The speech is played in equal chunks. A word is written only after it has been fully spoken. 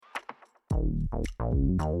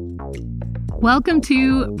Welcome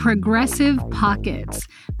to Progressive Pockets,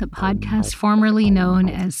 the podcast formerly known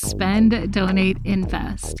as Spend, Donate,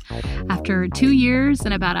 Invest. After 2 years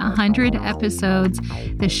and about 100 episodes,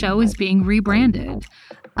 the show is being rebranded.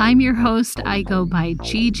 I'm your host. I go by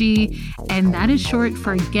Gigi, and that is short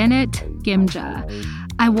for Genet Gimja.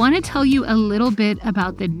 I want to tell you a little bit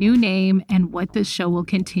about the new name and what this show will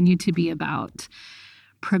continue to be about.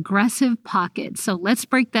 Progressive Pockets. So let's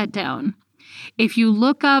break that down. If you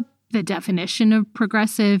look up the definition of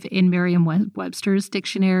progressive in Merriam-Webster's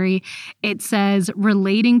dictionary, it says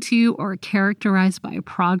relating to or characterized by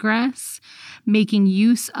progress, making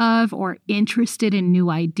use of or interested in new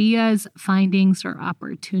ideas, findings, or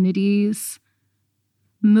opportunities,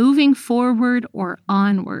 moving forward or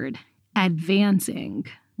onward, advancing.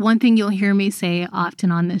 One thing you'll hear me say often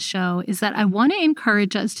on this show is that I want to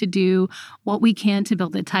encourage us to do what we can to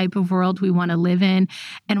build the type of world we want to live in.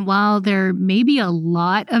 And while there may be a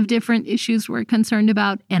lot of different issues we're concerned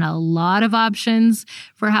about and a lot of options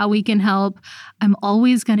for how we can help, I'm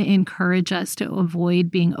always going to encourage us to avoid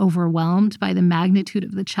being overwhelmed by the magnitude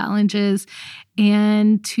of the challenges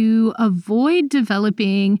and to avoid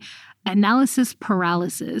developing analysis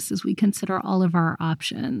paralysis as we consider all of our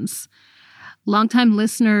options. Longtime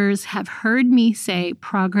listeners have heard me say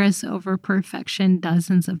progress over perfection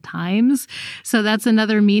dozens of times. So that's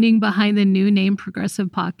another meaning behind the new name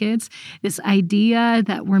Progressive Pockets, this idea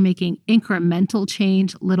that we're making incremental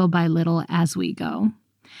change little by little as we go.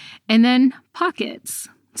 And then pockets.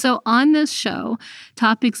 So on this show,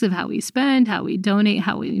 topics of how we spend, how we donate,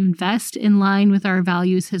 how we invest in line with our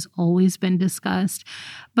values has always been discussed.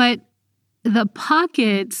 But the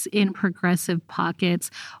pockets in Progressive Pockets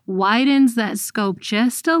widens that scope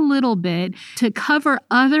just a little bit to cover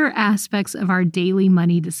other aspects of our daily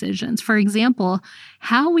money decisions. For example,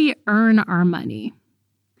 how we earn our money.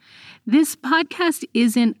 This podcast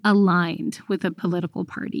isn't aligned with a political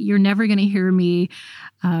party. You're never going to hear me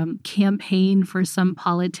campaign for some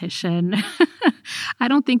politician. I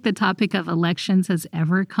don't think the topic of elections has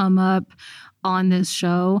ever come up on this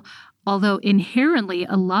show. Although inherently,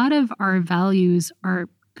 a lot of our values are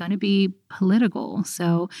going to be political.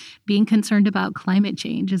 So being concerned about climate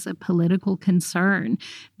change is a political concern.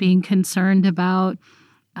 Being concerned about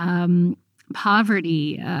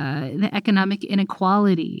poverty, the economic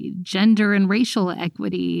inequality, gender and racial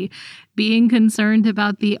equity, being concerned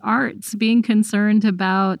about the arts, being concerned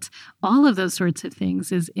about all of those sorts of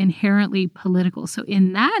things is inherently political. So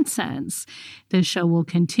in that sense, the show will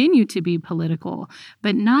continue to be political,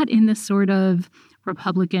 but not in the sort of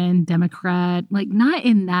Republican, Democrat, not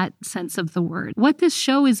in that sense of the word. What this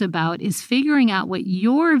show is about is figuring out what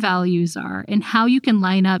your values are and how you can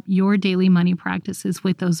line up your daily money practices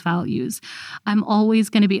with those values. I'm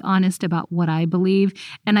always going to be honest about what I believe,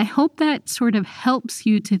 and I hope that sort of helps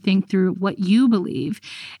you to think through what you believe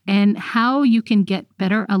and how you can get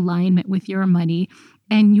better alignment with your money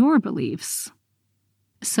and your beliefs.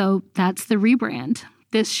 So that's the rebrand.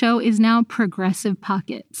 This show is now Progressive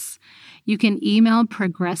Pockets. You can email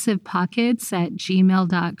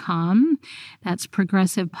progressivepockets@gmail.com. That's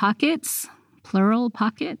Progressive Pockets, plural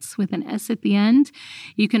pockets with an S at the end.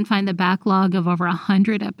 You can find the backlog of over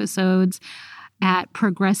 100 episodes at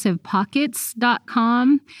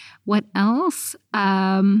progressivepockets.com. What else?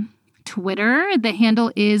 Twitter, the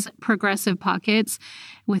handle is Progressive Pockets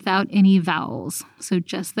without any vowels, so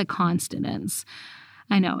just the consonants.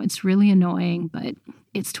 I know it's really annoying, but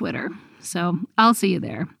it's Twitter. So I'll see you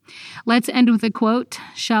there. Let's end with a quote,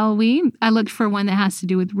 shall we? I looked for one that has to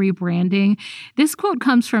do with rebranding. This quote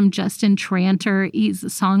comes from Justin Tranter. He's a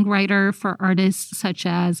songwriter for artists such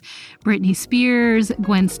as Britney Spears,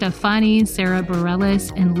 Gwen Stefani, Sarah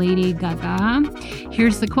Bareilles, and Lady Gaga.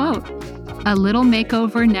 Here's the quote, "A little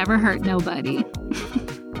makeover never hurt nobody."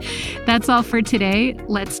 That's all for today.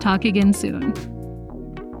 Let's talk again soon.